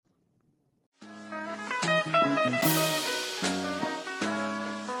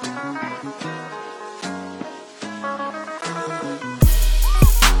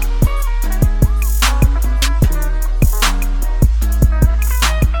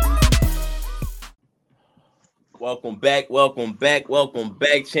Welcome back, welcome back, welcome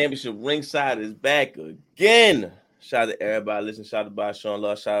back. Championship Ringside is back again. Shout out to everybody. Listen, shout out to Sean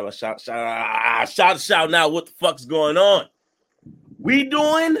Love. Shout now. What the fuck's going on? We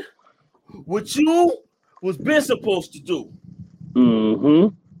doing what you was been supposed to do.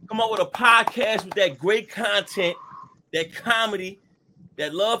 Come up with a podcast with that great content, that comedy,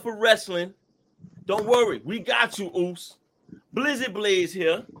 that love for wrestling. Don't worry, we got you, Oos. Blizzard Blaze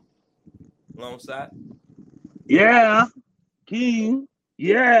here. Alongside. Yeah, King.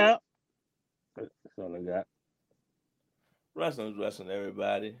 Yeah. That's all I got. Wrestling,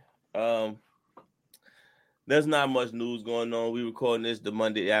 everybody. There's not much news going on. We recording this the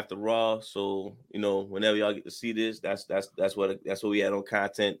Monday after Raw, so whenever y'all get to see this, that's what we had on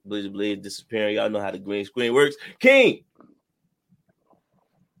content. Blizzard Blade disappearing. Y'all know how the green screen works. King,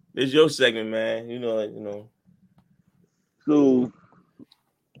 it's your segment, man. You know. So,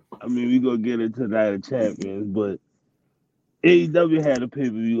 I mean, we gonna get into Night of Champions, but AEW had a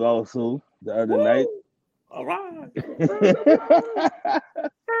pay-per-view also the other night. All right.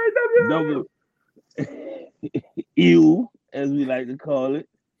 Double EW, as we like to call it.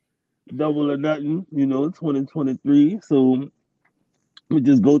 Double or nothing, 2023. So we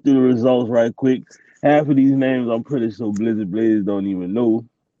just go through the results right quick. Half of these names I'm pretty sure Blizzard Blaze don't even know,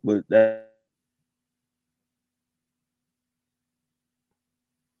 but that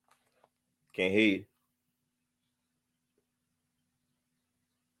can't hear you.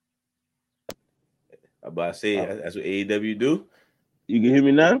 I'm about to say that's what AEW do. You can hear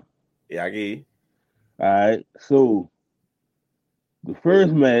me now? Yeah, I can hear you. All right. So the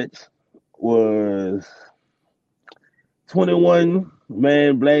first match was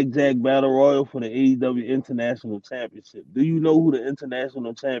 21-man Blackjack Battle Royal for the AEW International Championship. Do you know who the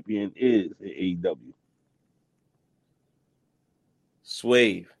International Champion is in AEW?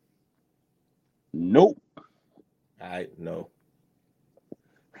 Swave. Nope. I know.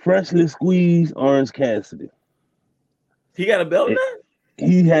 Freshly squeezed Orange Cassidy. He got a belt now?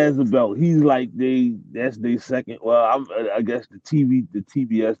 He has a belt. He's like that's their second. Well, I guess the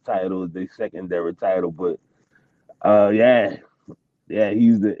TBS title is their secondary title, but yeah,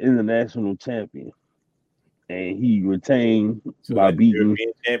 he's the international champion, and he retained by like beating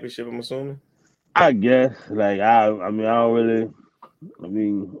European Championship. I'm assuming. I guess I don't really.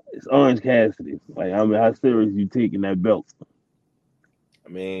 It's Orange Cassidy. How serious you taking that belt?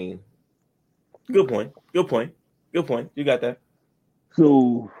 Good point. You got that.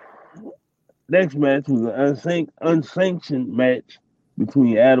 So, next match was an unsanctioned match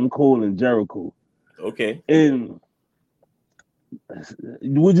between Adam Cole and Jericho. Okay. And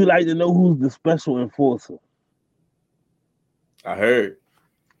would you like to know who's the special enforcer? I heard.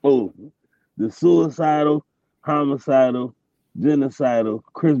 Oh, the suicidal, homicidal, genocidal,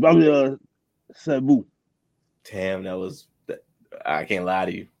 Sabu. Damn, I can't lie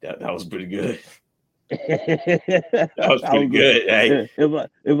to you. That was pretty good. That was pretty good. Hey.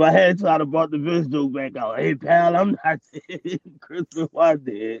 If I had tried to brought the Vince joke back out, hey pal, I'm not dead. Chris Benoit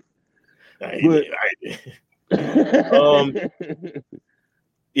dead.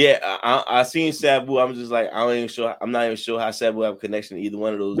 Yeah, I seen Sabu. I'm just like, I'm not even sure how Sabu have a connection to either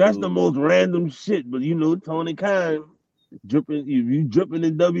one of those. That's dudes. The most random shit. But Tony Khan dripping. If you dripping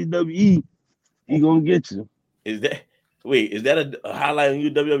in WWE, he gonna get you. Is that a highlight on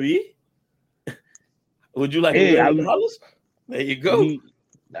you WWE? Would you like $1 There you go.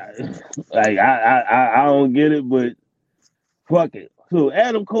 I don't get it, but fuck it. So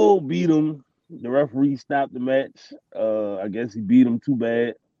Adam Cole beat him. The referee stopped the match. I guess he beat him too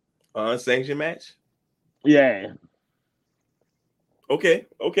bad. Unsanctioned match? Yeah. Okay.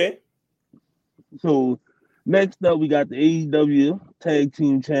 So next up, we got the AEW Tag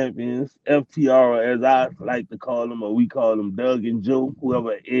Team Champions, FTR, as I like to call them, or we call them Doug and Joe,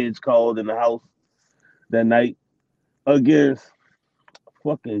 whoever Edge called in the house that night, against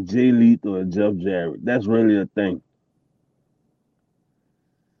fucking Jay Lethal and Jeff Jarrett. That's really a thing.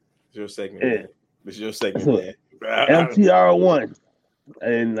 It's your segment, man. It's your segment, man. FTR won.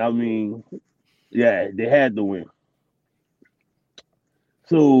 And they had to win.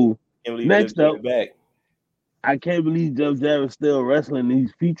 So next up, I can't believe Jeff Jarrett's still wrestling.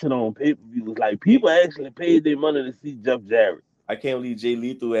 He's featured on pay-per-views. Like, people actually paid their money to see Jeff Jarrett. I can't believe Jay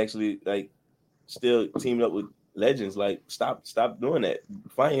Lethal actually still teamed up with legends. Like, stop doing that.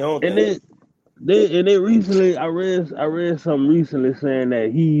 Find your own thing. They recently, I read something recently saying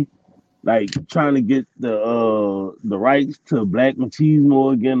that he trying to get the rights to Black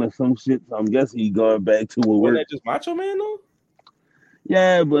Machismo again or some shit. So I'm guessing he going back to what work. Wasn't that just Macho Man though?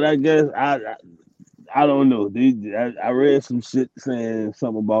 Yeah, but I guess I don't know. I read some shit saying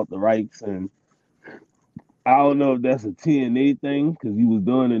something about the rights, and I don't know if that's a TNA thing because he was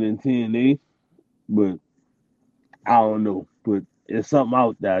doing it in TNA, but I don't know. But it's something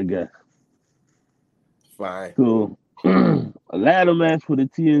out there, I guess. Fine. So a ladder match for the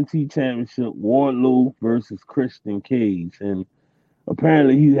TNT Championship: Wardlow versus Christian Cage, and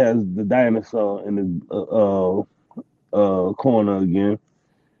apparently he has the dinosaur in his corner again,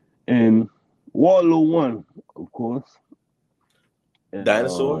 and Wardlow won, of course. And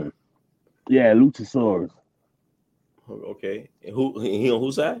Dinosaur. yeah, Luchasaurus. Okay. And he on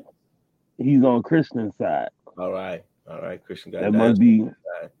whose side? He's on Christian's side. All right. Christian got That must dinosaur.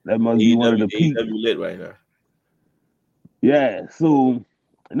 be that must be one of the peaks. AEW lit right now. Yeah. So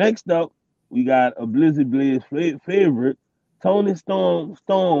next up, we got a Blizzard Blaze favorite, Tony Storm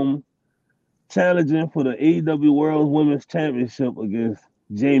challenging for the AEW World Women's Championship against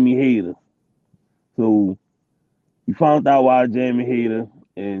Jamie Hayter. So we found out why Jamie Hayter,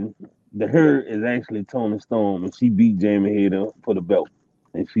 and the her is actually Tony Storm, and she beat Jamie Hayter for the belt,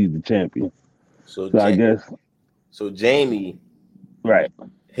 and she's the champion. So I guess Jamie right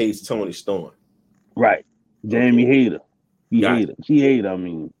hates Tony Storm. Right. Jamie Hayter. He Got hater. She hater, I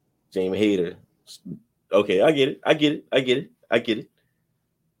mean. Jamie Hayter. Okay, I get it.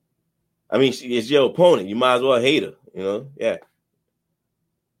 I mean, it's your opponent. You might as well hate her, you know? Yeah.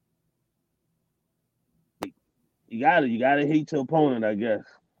 You gotta hate your opponent, I guess.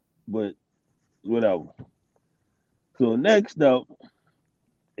 But whatever. So next up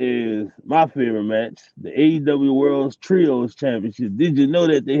is my favorite match, the AEW World's Trios Championship. Did you know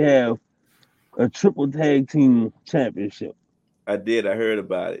that they have a triple tag team championship? I did. I heard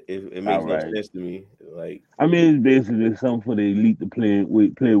about it. It makes no sense to me. Like, I mean, it's basically something for the elite to play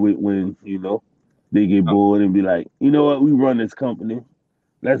with when, you know, they get bored and be like, you know what, we run this company.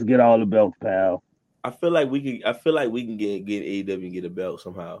 Let's get all the belts, pal. I feel like we can get AEW and get a belt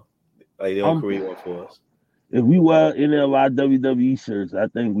somehow. Like, they don't create one for us. If we wear any of our WWE shirts, I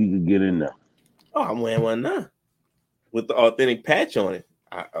think we could get in there. Oh, I'm wearing one now with the authentic patch on it.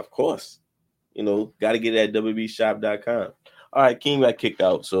 Of course. You know, got to get it at WWEshop.com. All right, King got kicked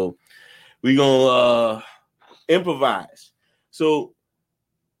out, so we're going to improvise. So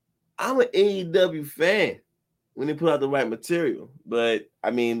I'm an AEW fan when they put out the right material. But,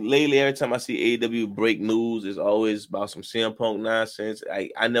 I mean, lately, every time I see AEW break news, it's always about some CM Punk nonsense.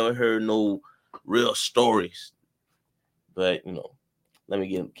 I never heard no real stories. But, you know, let me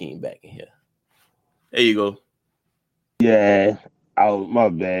get King back in here. There you go. Yeah, my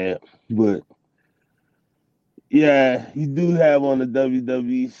bad. But, yeah, you do have on the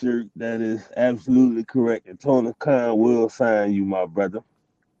WWE shirt. That is absolutely correct. And Tony Khan will sign you, my brother.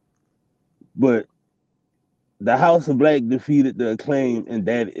 But the House of Black defeated the Acclaim, and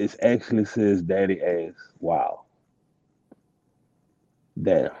that is actually says Daddy Ass. Wow.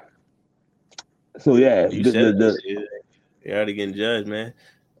 Damn. So yeah, you're already getting judged, man.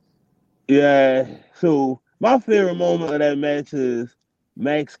 Yeah. So my favorite moment of that match is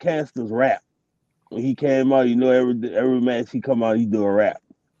Max Caster's rap. When he came out, you know, every match he come out, he do a rap.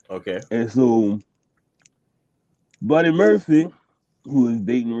 Okay. And so Buddy Murphy, who is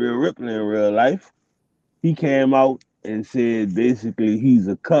dating Rhea Ripley in real life, he came out and said basically he's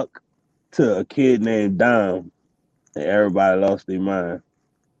a cuck to a kid named Dom, and everybody lost their mind.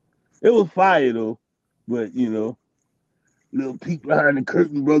 It was fire though, but you know, little peek behind the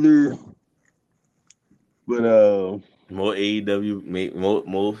curtain, brother. But more AEW,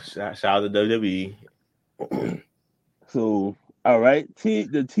 more shout out to WWE. So all right, the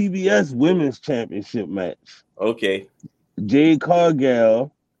TBS Women's Championship match. Okay. Jade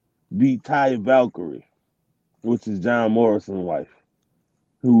Cargill beat Taya Valkyrie, which is John Morrison's wife,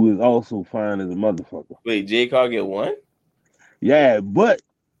 who is also fine as a motherfucker. Wait, Jade Cargill won? Yeah, but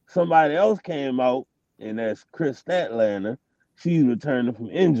somebody else came out, and that's Chris Statlander. She's returning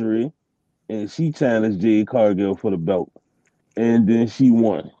from injury, and she challenged Jade Cargill for the belt, and then she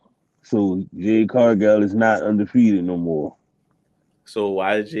won. So Jade Cargill is not undefeated no more. So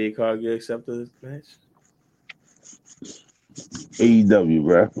why did Jade Cargill accept the match? AEW,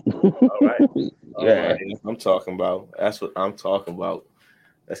 bro. All right. Yeah. Right. I'm talking about. That's what I'm talking about.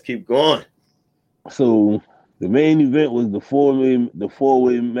 Let's keep going. So the main event was the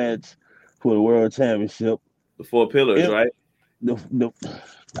four-way match for the World Championship. The four pillars, right?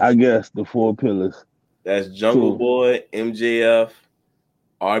 I guess the four pillars. That's Jungle Boy, MJF,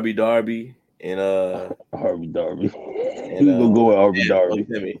 RB Darby, and RB Darby. He's gonna go with RB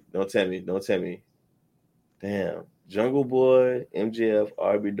Darby. Don't tell me. Damn. Jungle Boy, MJF,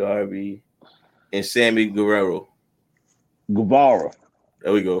 RB Darby, and Sammy Guevara.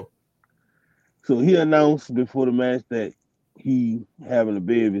 There we go. So he announced before the match that he having a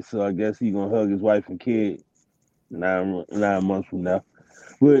baby, so I guess he's gonna hug his wife and kid 9 months from now.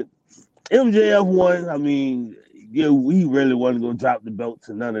 But MJF won. I mean, yeah, we really wasn't gonna drop the belt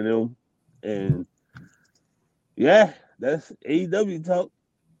to none of them. And yeah, that's AEW talk.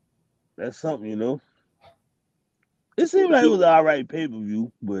 That's something, you know. It seemed like it was an all right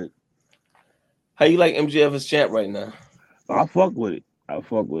pay-per-view, but how you like MJF as champ right now? I fuck with it. I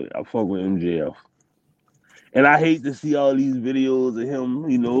fuck with MJF. And I hate to see all these videos of him,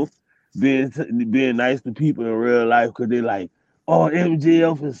 you know, being nice to people in real life because they're like, oh,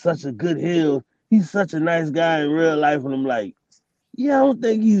 MJF is such a good heel. He's such a nice guy in real life. And I'm like, yeah, I don't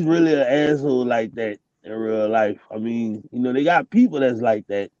think he's really an asshole like that in real life. I mean, you know, they got people that's like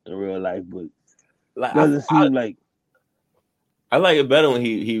that in real life, but Like doesn't seem like. I like it better when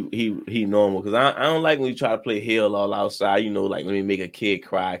he normal because I don't like when you try to play heel all outside. You know, like let me make a kid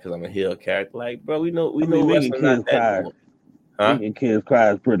cry because I'm a heel character. Like, bro, we know making kids cry. Huh? Making kids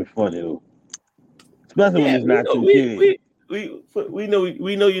cry is pretty funny though, especially when it's not your kid. We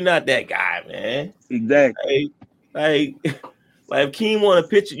know you're not that guy, man. Exactly. Like if Keem want a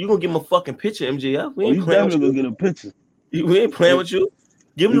picture, you gonna give him a fucking picture, MJF. We ain't playing with you. Gonna get a picture. We ain't playing with you.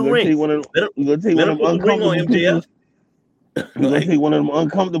 Give him the ring. We're gonna take one of them uncomfortable pictures. We're gonna take one of them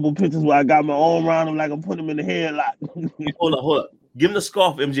uncomfortable pictures where I got my arm around him like I'm putting him in the headlock. Hold up. Give him the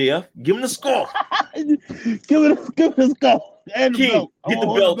scarf, MJF. Give him the scarf. give him the scarf. And the belt. Get the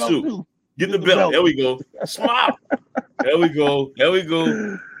belt too. Get the belt. There we go. Smile. There we go.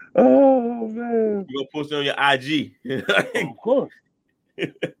 Oh man. You gonna post it on your IG. Of course.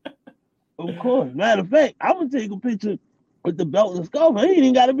 Of course. Matter of fact, I'm gonna take a picture with the belt and the scarf. I ain't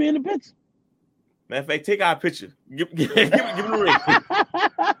even gotta be in the picture. Matter of fact, take our picture. Give him the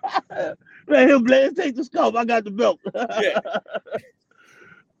ring. Man, here, Blaze, take the scarf. I got the belt. Yeah.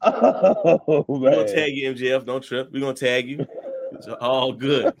 Oh, man. We're gonna tag you, MJF. Don't trip. We're gonna tag you. It's all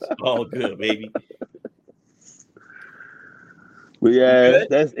good. It's all good, baby. But yeah,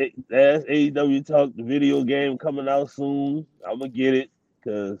 that's AEW talk. The video game coming out soon. I'm gonna get it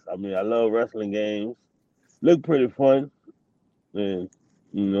because I mean I love wrestling games. Look pretty fun, and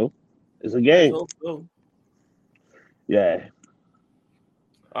you know it's a game. So. Yeah.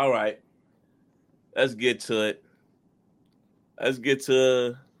 All right. Let's get to it. Let's get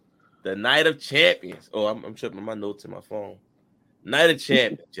to the Night of Champions. Oh, I'm tripping my notes in my phone. Night of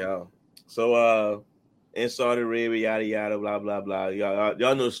Champions, y'all. So in Saudi Arabia, yada yada, blah blah blah. Y'all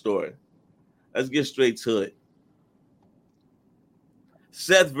know the story. Let's get straight to it.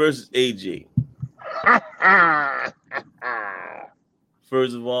 Seth versus AJ.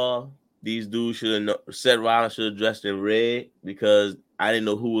 First of all, these dudes should have Seth Rollins should have dressed in red because I didn't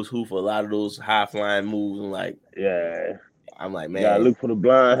know who was who for a lot of those high flying moves. And like, yeah, I'm like, man, you gotta look for the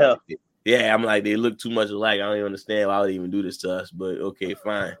blonde hair. Yeah, I'm like, they look too much alike. I don't even understand why they even do this to us, but okay,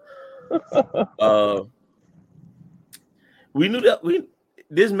 fine. We knew that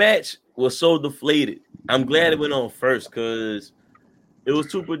this match was so deflated. I'm glad it went on first because it was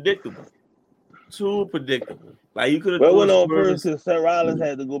too predictable. Too predictable. Like you could have. Well, it went on first because Seth Rollins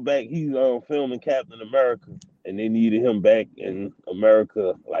had to go back. He's filming Captain America, and they needed him back in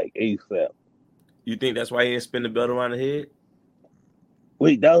America like ASAP. You think that's why he didn't spin the belt around the head?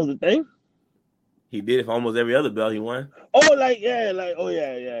 Wait, that was the thing? He did it for almost every other belt he won. Oh, yeah.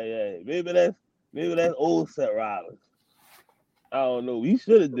 Maybe that's old Seth Rollins. I don't know. We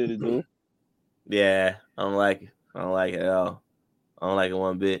should have did it though. Yeah, I don't like it. I don't like it at all. I don't like it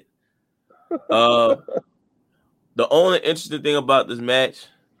one bit. The only interesting thing about this match,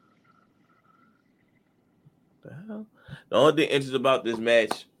 the only thing interesting about this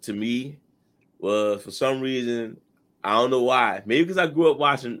match to me was for some reason, I don't know why. Maybe because I grew up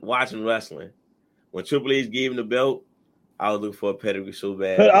watching wrestling. When Triple H gave him the belt, I was looking for a pedigree so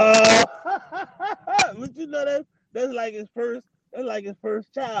bad. But you know that's like his first. That's like his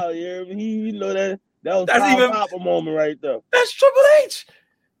first child. You know that was Papa moment right there. That's Triple H.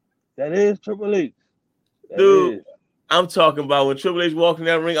 That is Triple H. Dude, I'm talking about when Triple H walked in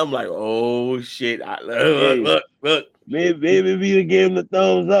that ring, I'm like, oh shit. Look. Maybe if he'd have gave him the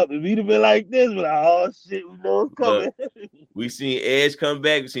thumbs up, if he'd have been like this, but oh shit, we know it's coming. We seen Edge come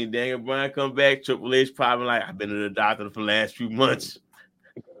back, we seen Daniel Bryan come back. Triple H probably like, I've been to the doctor for the last few months.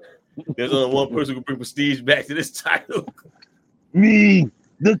 There's only one person who can bring prestige back to this title. Me,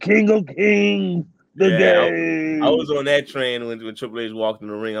 the King of Kings. I was on that train when Triple H walked in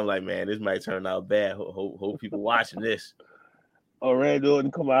the ring. I'm like, man, this might turn out bad. Hope people watching this. Or Randy Orton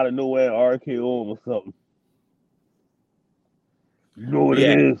come out of nowhere and RKO him or something. You know what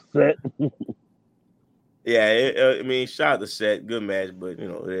it is, Seth. Yeah, I mean, shout out to Seth. Good match, but you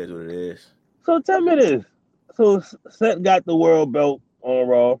know, it is what it is. So tell me this. So Seth got the world belt on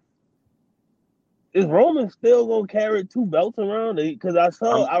Raw. is Roman still gonna carry 2 belts around? Because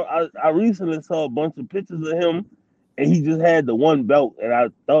I'm I recently saw a bunch of pictures of him, and he just had the 1 belt, and I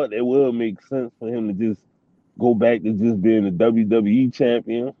thought it would make sense for him to just go back to just being the WWE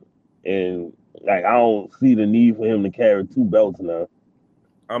champion, and like I don't see the need for him to carry 2 belts now.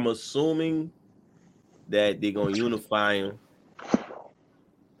 I'm assuming that they're gonna unify him.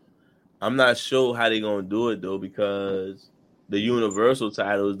 I'm not sure how they're gonna do it though, because the Universal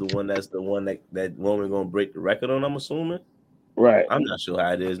title is the one that Roman gonna break the record on. I'm assuming. Right. I'm not sure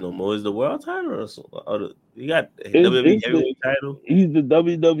how it is no more. Is the world title you got the It's, WWE it's heavyweight title? he's the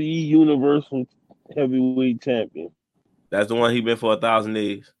WWE Universal Heavyweight Champion. That's the one he been for 1,000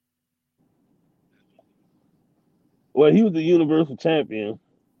 days. Well, he was the Universal Champion,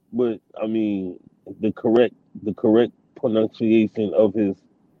 but I mean the correct pronunciation of his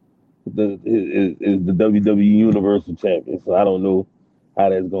is the WWE Universal Champion. So I don't know how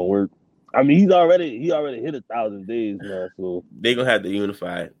that's gonna work. I mean he already hit 1,000 days now, so They're gonna have to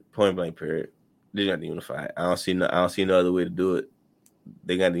unify it, point blank period. They got to unify it. I don't see no other way to do it.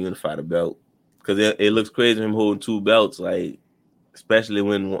 They got to unify the belt, because it looks crazy him holding 2 belts, like especially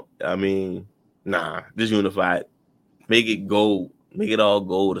when just unify it. Make it gold. Make it all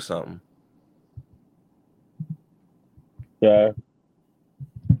gold or something. yeah.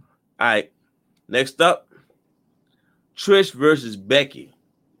 All right. Next up, Trish versus Becky.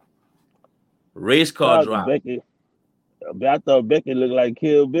 Race car drop. Becky. I thought Becky looked like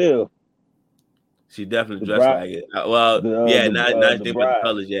Kill Bill. She definitely dressed like it. Now they put the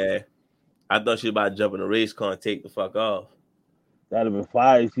colors. Yeah, I thought she was about to jump in a race car and take the fuck off. That'd have been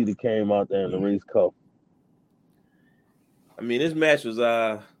fire if she'd have came out there in the race car. I mean, this match was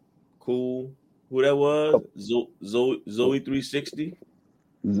cool. Who that was? Zoe 360.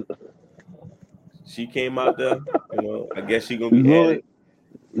 She came out there. I guess she gonna be added.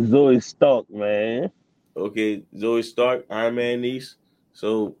 Zoe Stark, man. Okay, Zoe Stark, Iron Man niece.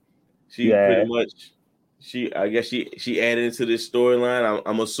 So she pretty much I guess she added into this storyline.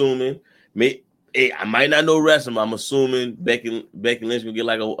 I'm assuming. I might not know wrestling, but I'm assuming Becky Lynch will get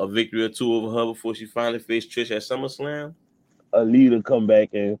like a victory or 2 over her before she finally faced Trish at SummerSlam. A leader come back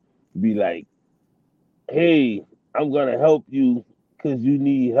and be like, "Hey, I'm gonna help you because you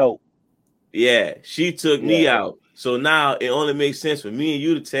need help." Yeah, she took me out, so now it only makes sense for me and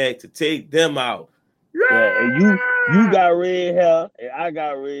you to take them out. Yeah, and you got red hair and I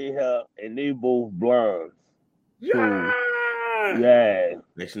got red hair, and they both blondes. So, yeah.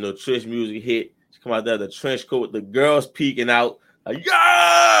 Next you know, Trish music hit. She come out there the trench coat with the girls peeking out. Like,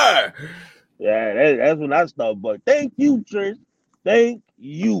 yeah, that's when I start. But thank you, Trish. Thank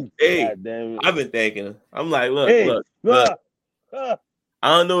you. Hey, God damn it. I've been thanking her. I'm like, look.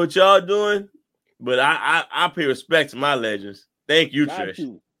 I don't know what y'all doing, but I pay respect to my legends. Thank you,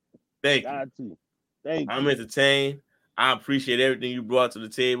 Trish. Thank you. Thank you. I'm entertained. I appreciate everything you brought to the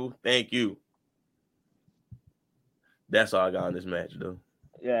table. Thank you. That's all I got on this match, though.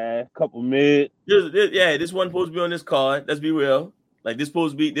 Yeah, a couple mid. This wasn't supposed to be on this card. Let's be real. Like this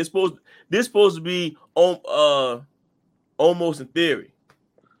supposed to be almost in theory.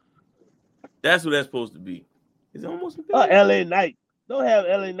 That's what that's supposed to be. Is it almost in theory? LA Knight. Don't have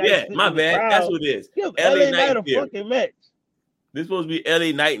LA Knight. Yeah, my bad. That's what it is. Give LA Knight a fucking match. This is supposed to be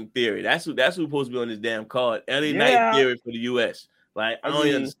LA Knight in theory. That's who's supposed to be on this damn card. LA Knight in theory for the US. Like I don't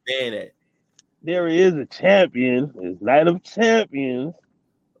even understand that. There is a champion. It's Night of Champions.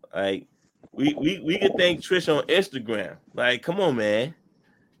 Like we can thank Trish on Instagram. Like, come on, man.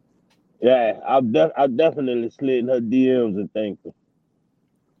 Yeah, I definitely slid in her DMs and thanked her.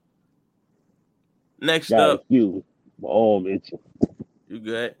 Next up, excuse my arm itching. You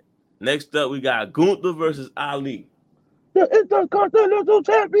good? Next up, we got Gunther versus Ali. The Intercontinental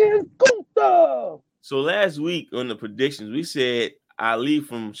Champion, Gunther. So last week on the predictions, we said Ali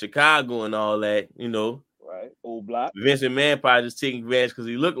from Chicago and all that, Right, old block. Vince McMahon probably just taking advantage because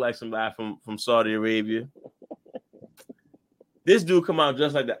he looked like somebody from Saudi Arabia. This dude come out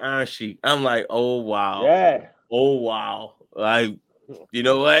just like the Iron Sheik. I'm like, oh wow. Yeah. Oh wow. Like, you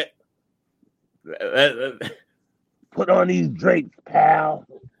know what? Put on these drapes, pal.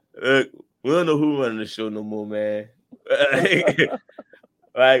 We don't know who running the show no more, man.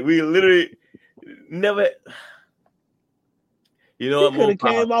 Like we literally never. You know what? He could have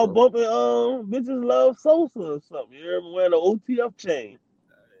came out bumping Bitches Love Sosa or something. You remember wearing the OTF chain?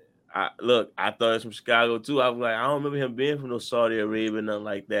 I thought it was from Chicago too. I was like, I don't remember him being from no Saudi Arabia, nothing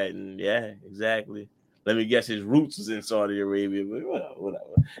like that. And yeah, exactly. Let me guess, his roots is in Saudi Arabia, but whatever.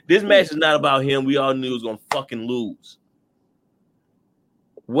 This match is not about him. We all knew he was gonna fucking lose.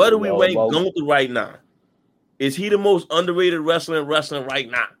 What do we rank Gunther right now? Is he the most underrated wrestler in wrestling right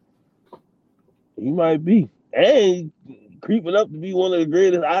now? He might be. And creeping up to be one of the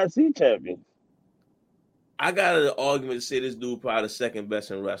greatest IC champions. I got an argument to say this dude probably the second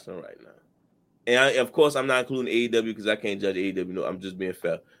best in wrestling right now. And of course, I'm not including AEW because I can't judge AEW. No, I'm just being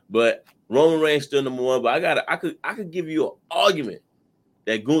fair. But Roman Reigns still number one. But I could give you an argument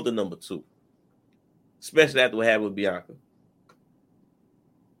that Gunther number two, especially after what happened with Bianca.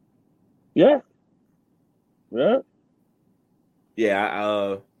 Yeah.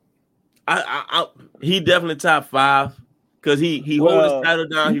 He definitely top five because he holds his title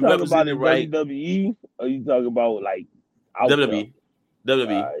down. He represented right. WWE, or you talking about like WWE?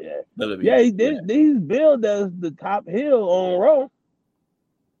 Yeah, he did. He's billed as the top heel on Raw.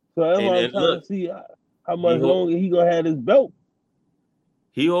 So that's why I'm trying to see how much longer he gonna have his belt.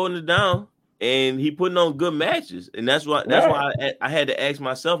 He holding it down, and he putting on good matches, and that's why I had to ask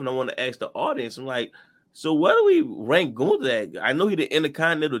myself, and I want to ask the audience. I'm like, so where do we rank Gunther at? I know he's the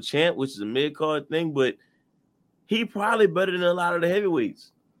Intercontinental champ, which is a mid card thing, but he probably better than a lot of the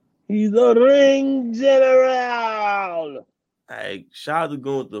heavyweights. He's a ring general. Shout out to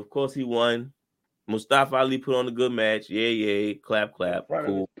Gunther. Of course, he won. Mustafa Ali put on a good match. Yeah. Clap.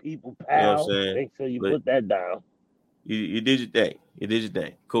 Cool. People, pal. You know what I'm saying? Make sure you put that down. You did your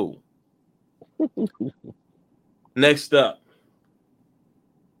thing. Cool. Next up,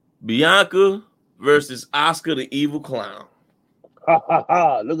 Bianca versus Asuka the Evil Clown.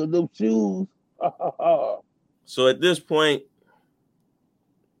 Look at those shoes. So at this point,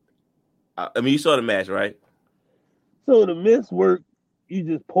 I mean, you saw the match, right? So the mist work, you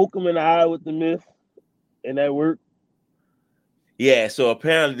just poke him in the eye with the mist, and that worked? Yeah, so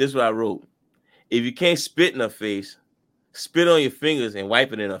apparently this is what I wrote. If you can't spit in her face, spit on your fingers and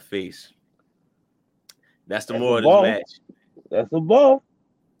wipe it in her face. That's the moral of this match. That's a ball.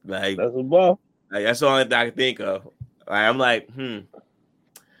 That's a ball. That's the only thing I can think of. I'm like,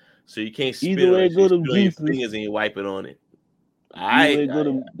 So you can't spit Either way, on your fingers and you wipe it on it.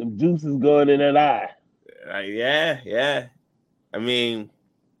 The juices going in that eye. Yeah. I mean,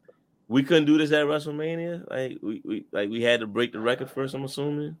 we couldn't do this at WrestleMania. We had to break the record first. I'm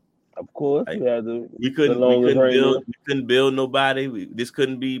assuming. Of course, we couldn't build nobody. This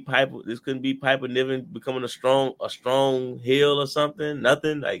couldn't be Piper. This couldn't be Piper Niven becoming a strong heel or something.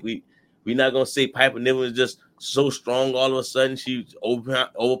 Nothing. We're not gonna say Piper Niven is just so strong all of a sudden she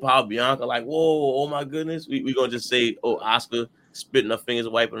overpowered Bianca. Like, whoa, oh my goodness. We gonna just say, Asuka spitting her fingers,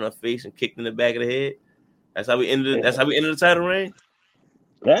 wiping her face, and kicked in the back of the head. That's how we ended. That's how we ended the title reign.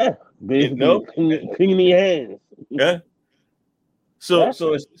 Yeah, basically, clean your hands. Yeah.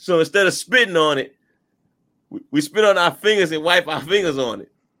 So instead of spitting on it, we spit on our fingers and wipe our fingers on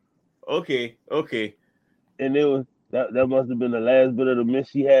it. Okay. And it was that must have been the last bit of the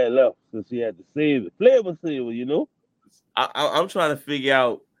mist she had left, so she had to save it. Flavor saver, you know. I'm trying to figure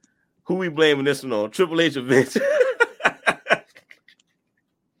out who we blaming this one on, Triple H or Vince.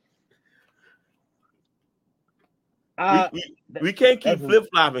 We can't keep flip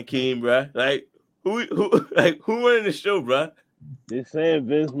flopping, Keem, bro. Like who running the show, bro? They're saying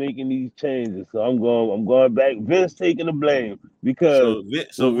Vince making these changes, so I'm going back. Vince taking the blame because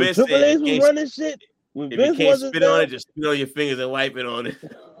so Vince Triple H was running shit. When if Vince you can't spit on it, just spit on your fingers and wipe it on it.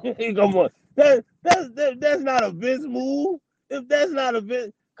 Come on, that's not a Vince move. If that's not a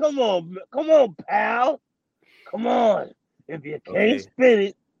Vince, come on, pal, come on. If you can't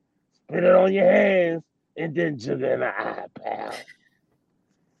spit it on your hands and then jug it in the eye, pal.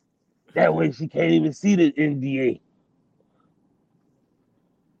 That way she can't even see the NDA.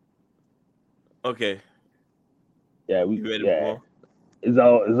 Okay. Yeah, we ready for? It's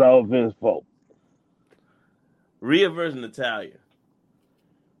all Vince's fault. Rhea versus Natalya.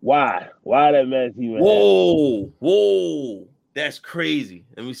 Why that match even? Whoa! That's crazy.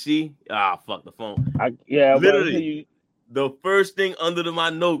 Let me see. Fuck the phone. Literally, the first thing under my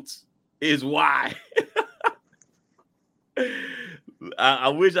notes is why. I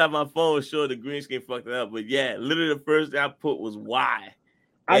wish my phone was showing the green screen fucked it up, but yeah, literally the first thing I put was why.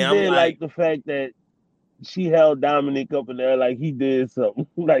 I did like the fact that she held Dominic up in there like he did something,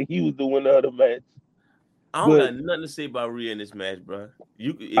 like he was the winner of the match. I don't got nothing to say about Rhea in this match, bro.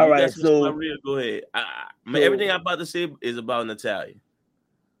 If you got something about Rhea, go ahead. Everything I'm about to say is about Natalya.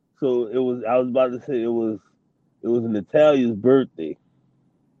 So I was about to say it was Natalya's birthday,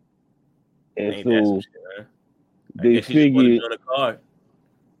 and so they figured on a card.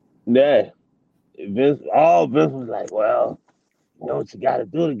 Yeah, Vince was like, well, you know what you got to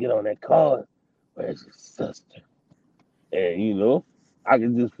do to get on that card? Where's your sister? And I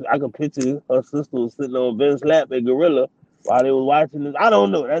could picture her sister was sitting on Vince's lap at Gorilla while they was watching this. I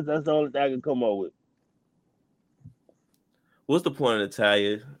don't know. That's the only thing I can come up with. What's the point of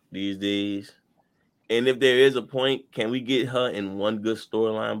Natalya these days? And if there is a point, can we get her in one good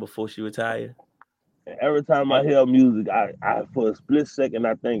storyline before she retires? Every time I hear music, I for a split second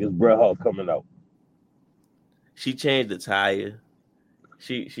I think it's Bret Hart coming out. She changed the tire.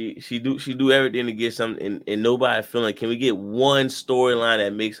 She do everything to get something, and nobody feeling. Can we get one storyline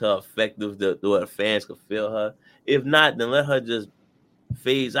that makes her effective that the fans can feel her? If not, then let her just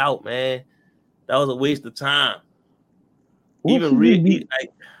phase out, man. That was a waste of time. Even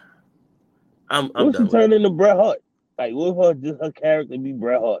like, I'm what done. She turned into Bret Hart. Like, what if her just her character be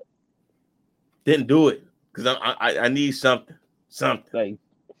Bret Hart? Didn't do it because I need something. Like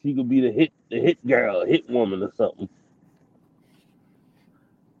she could be the hit girl, hit woman or something.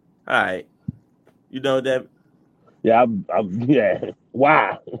 All right, you know that. Yeah, yeah.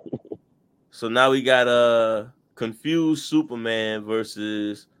 Wow. So now we got a confused Superman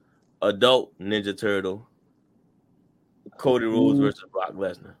versus adult Ninja Turtle. Cody Rhodes versus Brock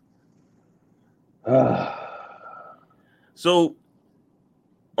Lesnar. So,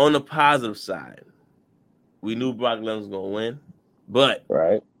 on the positive side, we knew Brock Lesnar was gonna win, but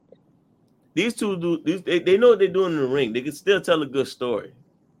right, these two they know what they're doing in the ring. They can still tell a good story.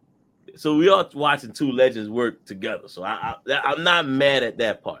 So we are watching two legends work together. So I'm not mad at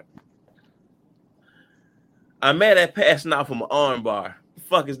that part. I'm mad at passing out from an arm bar. The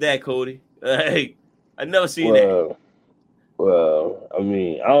fuck is that, Cody? Hey, I never seen that. Well, I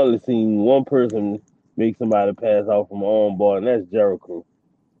mean, I only seen one person make somebody pass out from an arm bar, and that's Jericho.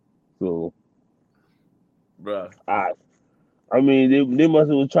 So, bruh, I mean, they must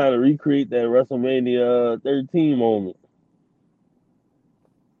have was trying to recreate that WrestleMania 13 moment.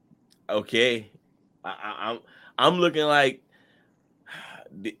 Okay, I'm looking like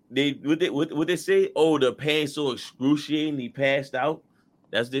what they say? Oh, the pain so excruciating he passed out.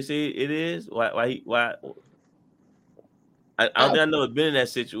 That's what they say it is. Why? I don't think I've never been in that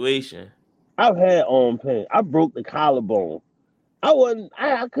situation. I've had arm pain. I broke the collarbone.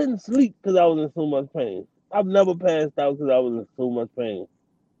 I couldn't sleep because I was in so much pain. I've never passed out because I was in so much pain.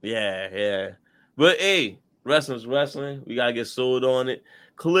 Yeah. But hey, wrestling's wrestling. We gotta get sold on it.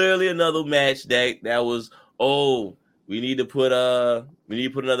 Clearly another match that was we need to put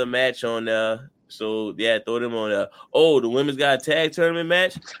another match on there. So yeah, throw them on there. Oh, the women's got a tag tournament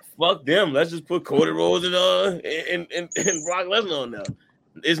match. Fuck them. Let's just put Cody Rhodes and Brock Lesnar on there.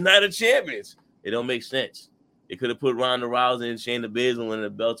 It's Night of Champions. It don't make sense. They could have put Ronda Rousey and Shayna Baszler winning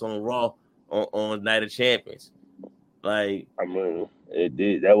the belts on Raw on Night of Champions. Like, I mean, it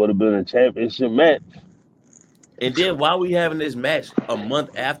did. That would have been a championship match. And then while we having this match a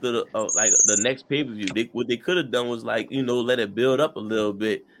month after the next pay-per-view, what they could have done was let it build up a little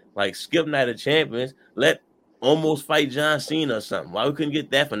bit, like skip Night of Champions, let almost fight John Cena or something. Why we couldn't get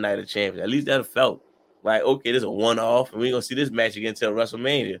that for Night of Champions? At least that felt like, okay, this is a one-off, and we're gonna see this match again until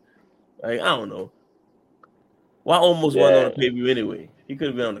WrestleMania. Like, I don't know. Why almost won on the pay-per-view anyway? He could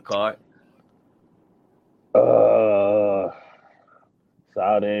have been on the card.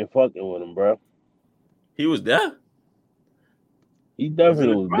 Saudi ain't fucking with him, bro. He was there. He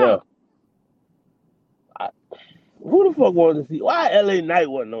definitely was there. Who the fuck wanted to see? Why LA Knight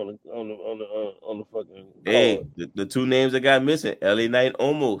wasn't on the fucking? Hey, the two names that got missing, LA Knight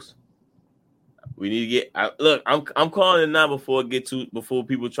almost. We need to get. Look, I'm calling it now before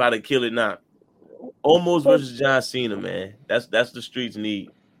people try to kill it now. Almost versus John Cena, man. That's the streets need.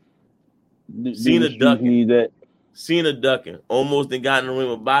 Cena ducking. Need that. Cena ducking. Almost then got in the ring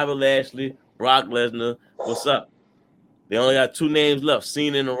with Bobby Lashley, Brock Lesnar. What's up? They only got two names left: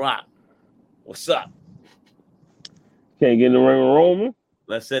 Cena and The Rock. What's up? Can't get in the ring with Roman.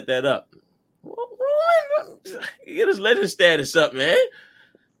 Let's set that up. Roman, get his legend status up, man.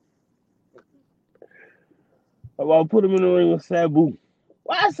 How about put him in the ring with Sabu?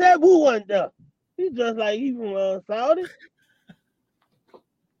 Why Sabu wasn't there? He's just like he's from Saudi.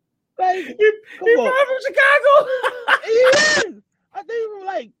 Like, he from Chicago. He is. I think from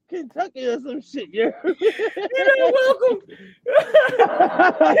like Kentucky or some shit. You're not welcome.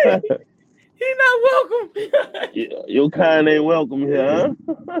 He not welcome. Your kind ain't welcome here,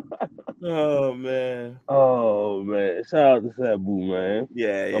 huh? Oh man. Shout out to Sabu, man.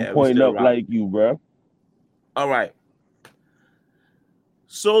 Yeah. I'm pointing up like you, bro. All right.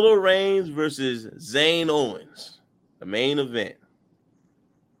 Solo Reigns versus Zayn Owens, the main event.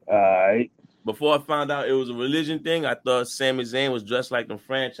 All right. Before I found out it was a religion thing, I thought Sami Zayn was dressed like them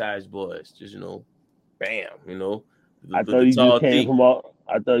franchise boys. Just, bam, I thought he just came from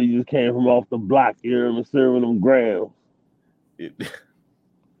off the block here and serving them grams.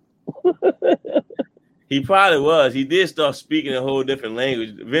 He probably was. He did start speaking a whole different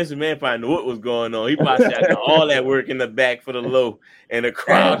language. Vince McMahon probably knew what was going on. He probably said, I got all that work in the back for the low, and the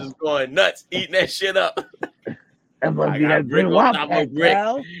crowd just going nuts, eating that shit up. That must be that brick on top of brick.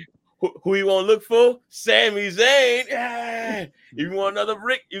 Who you want to look for? Sami Zayn. Yeah. If you want another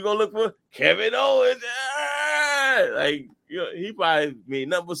brick, you're going to look for Kevin Owens. Yeah. Like, he probably made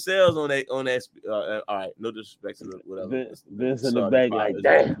number sales on that. All right, no disrespect to whatever. Vince in the back like,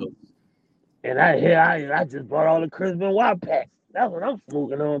 damn. And I just bought all the Chris Benoit packs. That's what I'm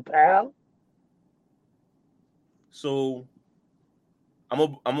smoking on, pal. So I'm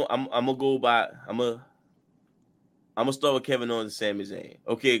gonna go by. I'm gonna start with Kevin Owens and Sami Zayn.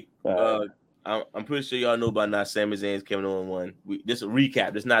 Okay. I'm pretty sure y'all know by now Sami Zayn's Kevin Owens won. This is a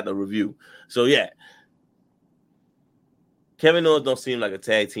recap. This is not the review. So yeah, Kevin Owens don't seem like a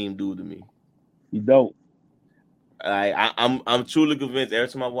tag team dude to me. You don't. I'm truly convinced. Every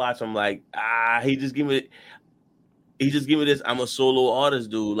time I watch, I'm like, he just give me this. I'm a solo artist,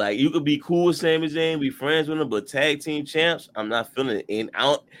 dude. Like, you could be cool with Sami Zayn, be friends with him, but tag team champs, I'm not feeling it. And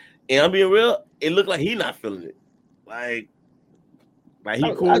I'm being real. It looked like he not feeling it. Like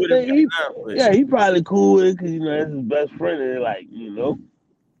he cool with it. He probably cool with it because that's his best friend. And like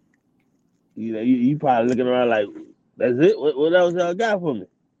he probably looking around like, that's it. What else y'all got for me?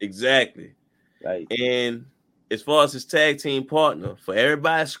 Exactly. Like, and as far as his tag team partner, for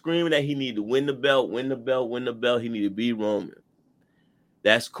everybody screaming that he need to win the belt, he need to be Roman.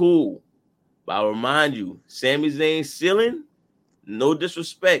 That's cool. But I'll remind you, Sami Zayn's ceiling, no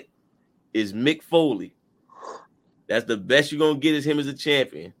disrespect, is Mick Foley. That's the best you're going to get is him as a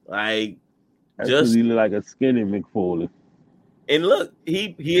champion. Like, just he look like a skinny Mick Foley. And look,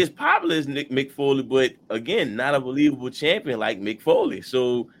 he is popular as Mick Foley, but again, not a believable champion like Mick Foley.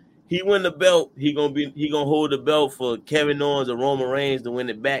 So he win the belt, he gonna hold the belt for Kevin Owens or Roman Reigns to win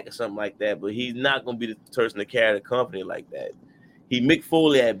it back or something like that. But he's not gonna be the person to carry the company like that. He Mick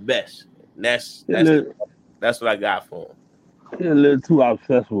Foley at best. And that's what I got for him. He's a little too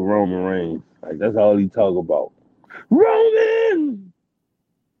obsessed with Roman Reigns. Like, that's all he talk about. Roman.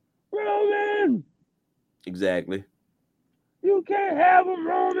 Exactly. You can't have him,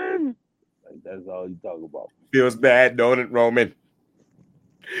 Roman. Like, that's all he talk about. Feels bad, don't it, Roman?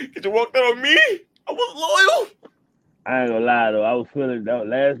 Could you walk that on me? I was loyal. I ain't gonna lie though. I was feeling that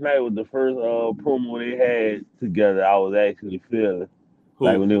last night was the first promo they had together. I was actually feeling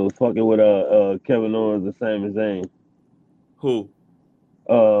like when they was fucking with Kevin Owens and Sami Zayn. Who?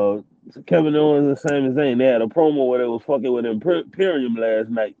 Kevin Owens and Sami Zayn. They had a promo where they was fucking with Imperium last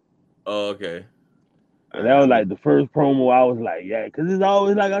night. Oh, okay. And that was like the first promo. I was like, yeah, because it's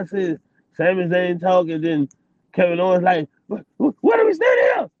always like I said, Sami Zayn talking, then Kevin Owens like, what are we standing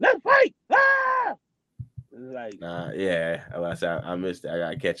here? Let's fight! Ah! It's like, yeah, I missed it. I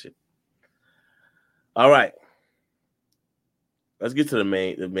gotta catch it. All right, let's get to the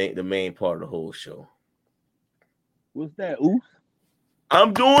main part of the whole show. What's that, Oos?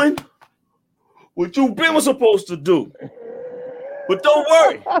 I'm doing what you been supposed to do. But don't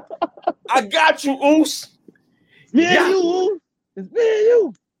worry. I got you, Oos. Me and you, Oos. It's me and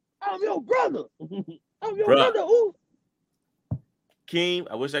you. I'm your brother. I'm your brother, Oos. Keem,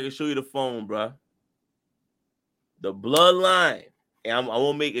 I wish I could show you the phone, bro. The bloodline, and I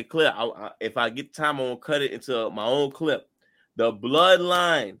won't make it clear. If I get time, I won't cut it into my own clip. The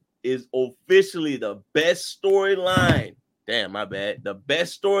bloodline is officially the best storyline. Damn, my bad. The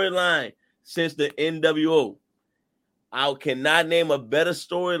best storyline since the NWO. I cannot name a better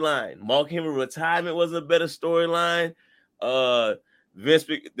storyline. Mark Henry retirement wasn't a better storyline. The Vince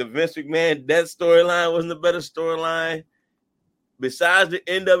McMahon death storyline wasn't a better storyline. Besides the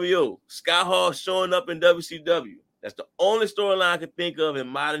NWO, Scott Hall showing up in WCW. That's the only storyline I can think of in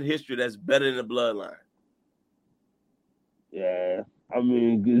modern history that's better than the bloodline. Yeah, I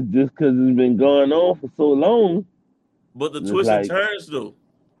mean, just because it's been going on for so long. But the twists and turns, though.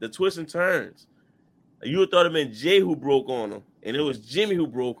 The twists and turns. You would thought it been Jay who broke on him, and it was Jimmy who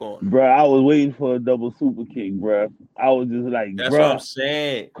broke on him. Bro, I was waiting for a double super kick, bro. I was just like, that's what I'm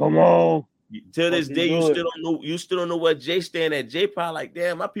saying. Come on. Till this day, you still don't know what Jay stand at. Jay probably like,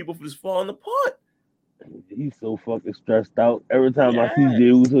 damn, my people just falling apart. He's so fucking stressed out. Every time I see Jay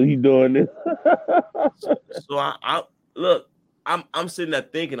Uso, he doing this. so I look, I'm sitting there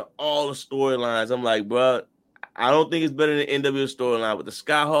thinking of all the storylines. I'm like, bro, I don't think it's better than the NWO storyline with the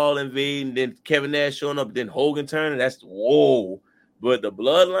Scott Hall invading, then Kevin Nash showing up, then Hogan turning. That's whoa. But the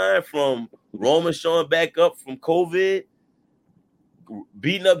bloodline from Roman showing back up from COVID,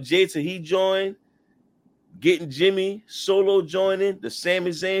 beating up Jay till he joined, getting Jimmy Solo joining, the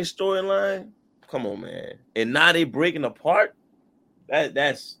Sami Zayn storyline. Come on, man. And now they breaking apart.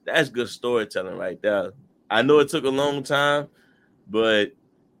 That's good storytelling right there. I know it took a long time, but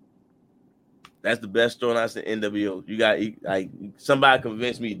that's the best storyline in NWO. You got like somebody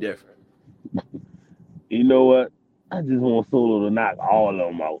convinced me different. You know what? I just want Solo to knock all of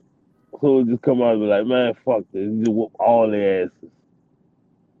them out. Solo just come out and be like, man, fuck this. Just whoop all their asses.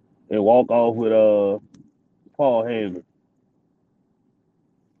 And walk off with Paul Heyman.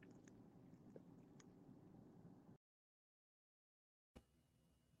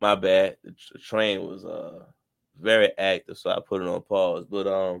 My bad. The train was very active, so I put it on pause.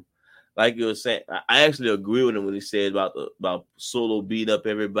 But like you were saying, I actually agree with him when he said about Solo beating up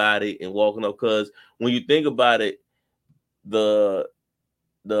everybody and walking up. Because when you think about it, the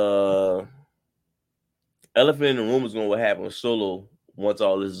elephant in the room is going to what happen with Solo once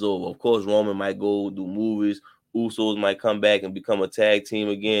all this is over. Of course, Roman might go do movies. Usos might come back and become a tag team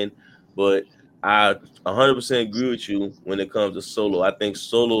again. But I 100% agree with you when it comes to Solo. I think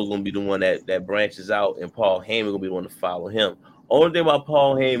Solo is going to be the one that branches out, and Paul Heyman going to be the one to follow him. Only thing about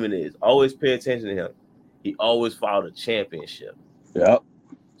Paul Heyman is always pay attention to him. He always followed a championship. Yep.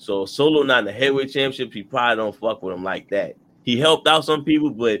 So Solo not in the heavyweight championship, he probably don't fuck with him like that. He helped out some people,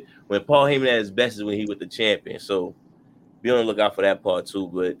 but when Paul Heyman at his best is when he was the champion. So be on the lookout for that part too.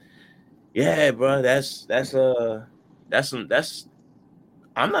 But yeah, bro, that's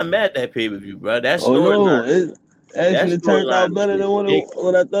I'm not mad at that pay-per-view, bro. That storyline, it actually turned out better than what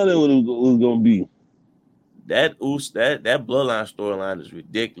I thought it was gonna be. That bloodline storyline is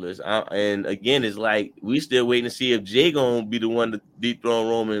ridiculous. And again, it's like we still waiting to see if Jay gonna be the one to dethrone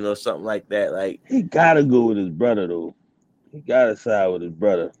Roman or something like that. Like he gotta go with his brother though. He gotta side with his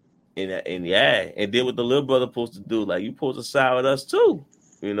brother. And yeah, and then what the little brother supposed to do? Like you supposed to side with us too.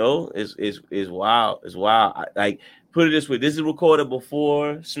 You know, it's wild. It's wild. Like put it this way: this is recorded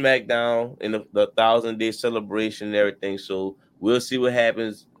before SmackDown in the 1,000-day celebration and everything. So we'll see what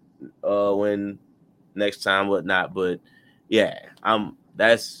happens when next time, whatnot. But yeah,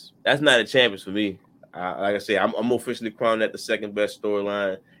 that's not a champion for me. Like I say, I'm officially crowned at the second best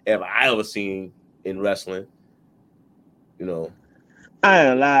storyline I ever seen in wrestling. You know, I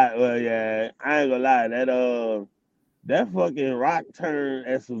ain't lie. Well, yeah, I ain't gonna lie. That fucking Rock turn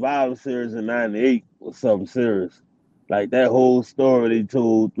at Survivor Series in '98 was something serious. Like that whole story they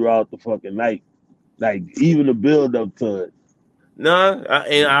told throughout the fucking night. Like even the build up to it. No,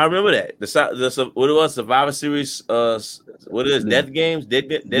 I remember that the what it was Survivor Series. What it is? Death Games,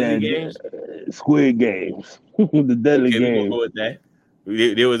 Deadly Games, Squid Games, the Deadly Games. We gonna go with that.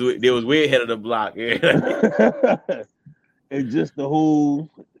 There was way ahead of the block. And just the whole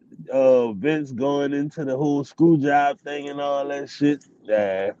Vince going into the whole screw job thing and all that shit.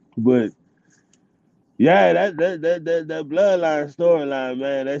 Yeah, but yeah, that bloodline storyline,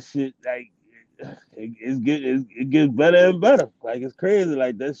 man, that shit like it gets better and better. Like it's crazy.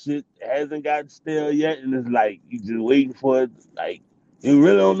 Like that shit hasn't got stale yet, and it's like you just waiting for it. Like you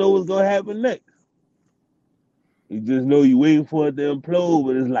really don't know what's gonna happen next. You just know you waiting for it to implode,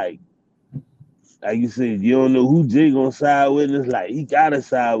 but it's like you said, you don't know who Jay gonna side with. And it's like he gotta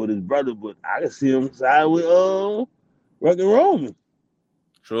side with his brother, but I can see him side with Rocky Roman.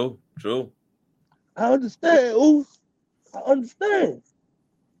 True. I understand, Oos. I understand.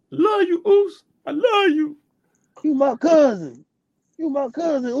 Love you, Oos. I love you. You my cousin.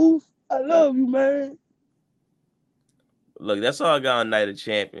 Oos. I love you, man. Look, that's all I got on Night of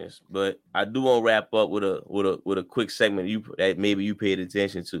Champions. But I do want to wrap up with a quick segment that maybe you paid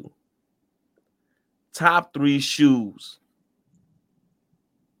attention to. Top 3 shoes.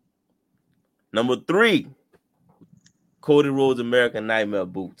 Number 3, Cody Rhodes American Nightmare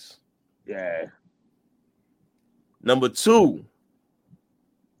boots. Yeah. Number 2,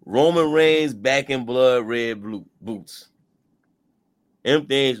 Roman Reigns Back in Blood red boots. Them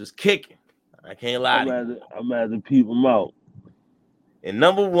things was kicking. I can't lie to you. I'm about to peep them out. And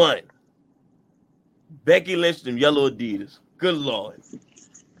number 1, Becky Lynch them yellow Adidas. Good Lord.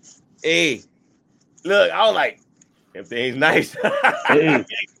 Hey, look, I was like, if things nice. Hey.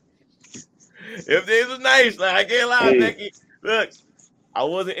 If things was nice, like I can't lie, Becky. Look, I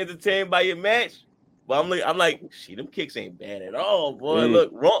wasn't entertained by your match, but I'm like, she them kicks ain't bad at all, boy.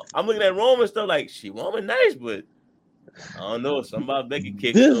 Look, I'm looking at Roman stuff like she Roman nice, but I don't know. Something about Becky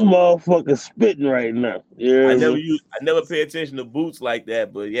kicks. This motherfucker spitting right now. Yeah. I never pay attention to boots like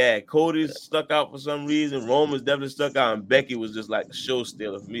that, but yeah, Cody's stuck out for some reason. Roman's definitely stuck out, and Becky was just like a show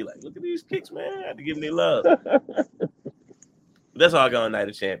stealer for me. Like, look at these kicks, man. I had to give them their love. That's all I got on Night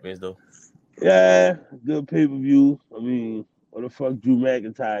of Champions, though. Yeah, good pay-per-view. I mean, where the fuck Drew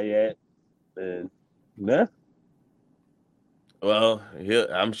McIntyre at? And nah. Well,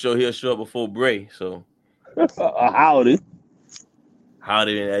 I'm sure he'll show up before Bray, so. Howdy.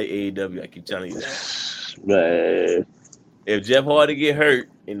 Howdy in AEW, I keep telling you that. Man. If Jeff Hardy get hurt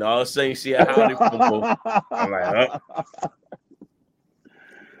and all of a sudden you see a Howdy promo, I'm like,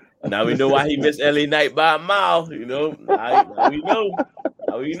 now we know why he missed LA Knight by a mile. You know, now we know.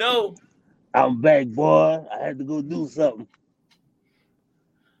 Now we know. I'm back, boy. I had to go do something.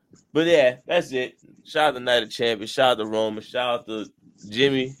 But yeah, that's it. Shout out to Night of Champions. Shout out to Roman. Shout out to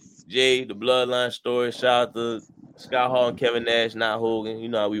Jimmy, Jay, the Bloodline Story. Shout out to Scott Hall and Kevin Nash, not Hogan. You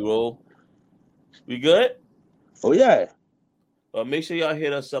know how we roll. We good? Oh, yeah. Make sure y'all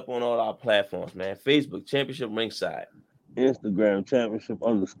hit us up on all our platforms, man. Facebook, Championship Ringside. Instagram,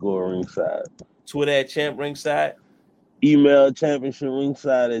 Championship_Ringside. Twitter at Champ Ringside. Email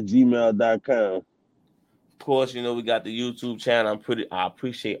ChampionshipRingside@gmail.com. Of course, you know, we got the YouTube channel. I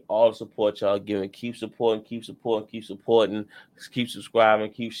appreciate all the support y'all giving. Keep supporting, keep subscribing,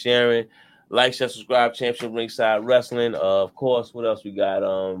 keep sharing. Like, share, subscribe, Championship Ringside Wrestling. Of course, what else we got?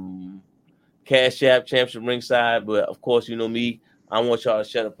 Cash App, Championship Ringside. But of course, you know me. I want y'all to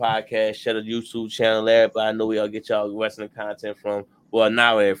share the podcast, share the YouTube channel. Everybody, I know where y'all get y'all wrestling content from. Well,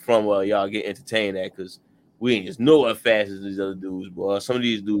 not where from where y'all get entertained at, because we ain't just know as fast as these other dudes, boy. Some of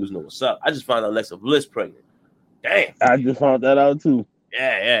these dudes know what's up. I just found out Alexa Bliss pregnant. Damn. I just found that out too.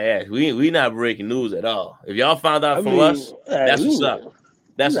 Yeah. We not breaking news at all. If y'all found out from us, that's what's up.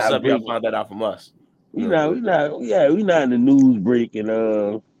 That's what's up. Y'all found that out from us. We not in the news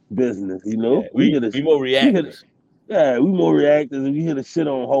breaking business, you know. Yeah, we more reactors. We more reactors, and we hear the shit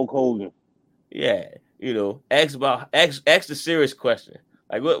on Hulk Hogan. Yeah, you know, ask the serious question.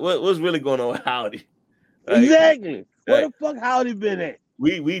 Like what's really going on with Howdy? Like, exactly. Where the fuck Howdy been at?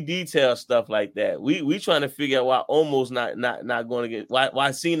 We detail stuff like that. We trying to figure out why almost not going to get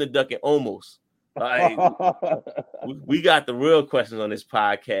why Cena ducking almost. Like we got the real questions on this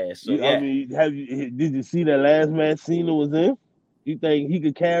podcast. So yeah. I mean, did you see that last match Cena was in? You think he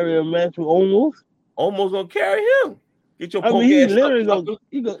could carry a match with almost? Almost gonna carry him. Get your punk ass literally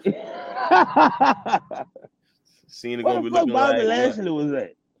he go. Cena gonna be looking like. Where the fuck Bobby Lashley was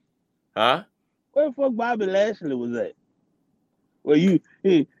at? Huh? Where the fuck Bobby Lashley was at? Well, he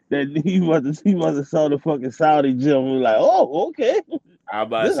must have saw the fucking Saudi gym and was like, oh, okay. I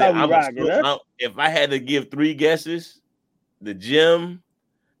about to say, if I had to give 3 guesses, the gym,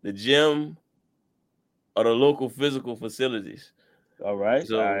 or the local physical facilities. All right.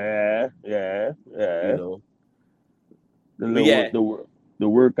 So yeah. You know, the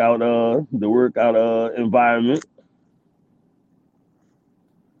workout environment.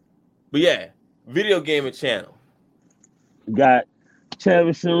 But yeah, video gaming channel. Got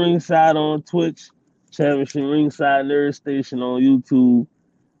Championship Ringside on Twitch, Championship Ringside Nerd Station on YouTube.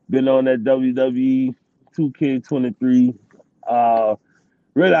 Been on that WWE 2K23.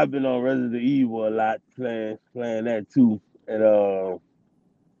 Really, I've been on Resident Evil a lot, playing that too. And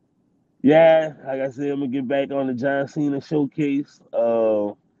yeah, like I said, I'm gonna get back on the John Cena showcase.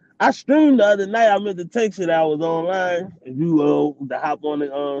 I streamed the other night. I meant to text you that I was online. If you to hop on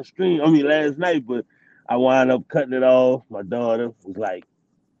the stream, last night, but I wound up cutting it off. My daughter was like,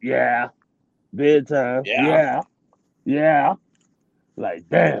 "Yeah, bedtime. Yeah." Like,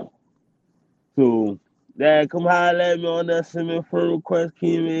 damn. So, Dad, come holler at me on that. Send me a friend request,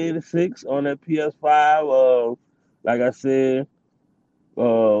 Kim86 on that PS5. Like I said,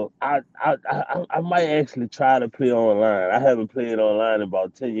 I might actually try to play online. I haven't played online in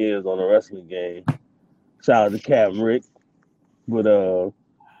about 10 years on a wrestling game. Shout out to Captain Rick. But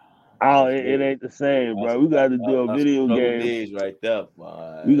it ain't the same, bro. We got to do a video game. Days right there,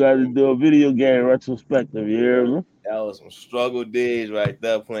 man. We got to do a video game retrospective. You hear me? That was some struggle days right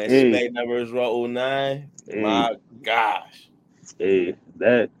there playing SmackDown vs. Raw 09. My gosh. Hey,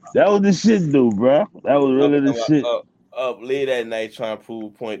 that was the shit, dude, bro. That was really the shit. Up late at night trying to prove a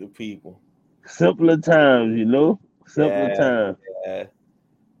point to people. Simpler times, you know? Simpler times. Yeah.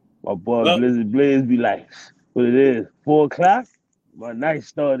 My boy Blizzard Blaze be like, what it is, 4 o'clock? My night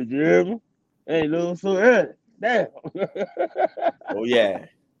started, you hear me? Hey, little so early. Damn. Oh, yeah.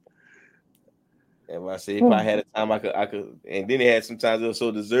 And I say if I had a time, I could. And then they had sometimes it was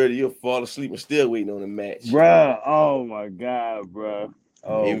so deserted, you'll fall asleep and still waiting on the match. Bruh, oh my God, bruh.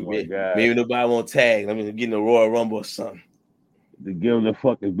 Oh my God. Maybe nobody won't tag. Let me get in the Royal Rumble or something. To give them the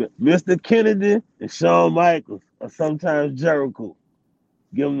fucking Mr. Kennedy and Shawn Michaels, or sometimes Jericho.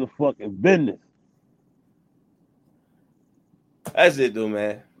 Give them the fucking business. That's it, though,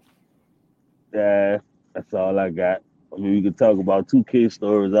 man. Yeah, that's all I got. I mean, we could talk about 2K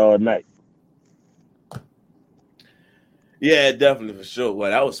stories all night. Yeah, definitely, for sure. Well,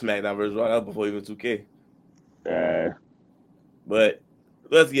 that was SmackDown vs. Raw. That was before even 2K. Yeah. But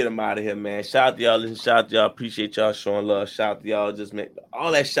let's get him out of here, man. Shout out to y'all. Listen, shout out to y'all. Appreciate y'all showing love. Shout out to y'all. Just make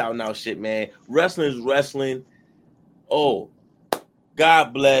all that shouting out shit, man. Wrestling is wrestling. Oh,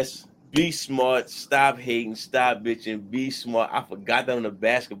 God bless. Be smart. Stop hating. Stop bitching. Be smart. I forgot that on the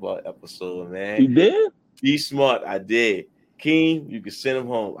basketball episode, man. You did? Be smart. I did. King, you can send him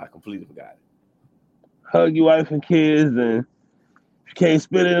home. I completely forgot it. Hug your wife and kids, and if you can't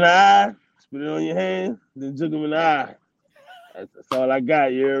spit it in the eye, spit it on your hand, then jug them in the eye. That's all I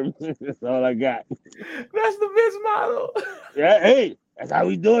got, you hear me? That's all I got. That's the Vince model. Yeah, hey, that's how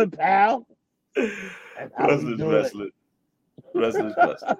we do it, pal. That's how we Wrestling's do it. wrestling. Wrestling's wrestling.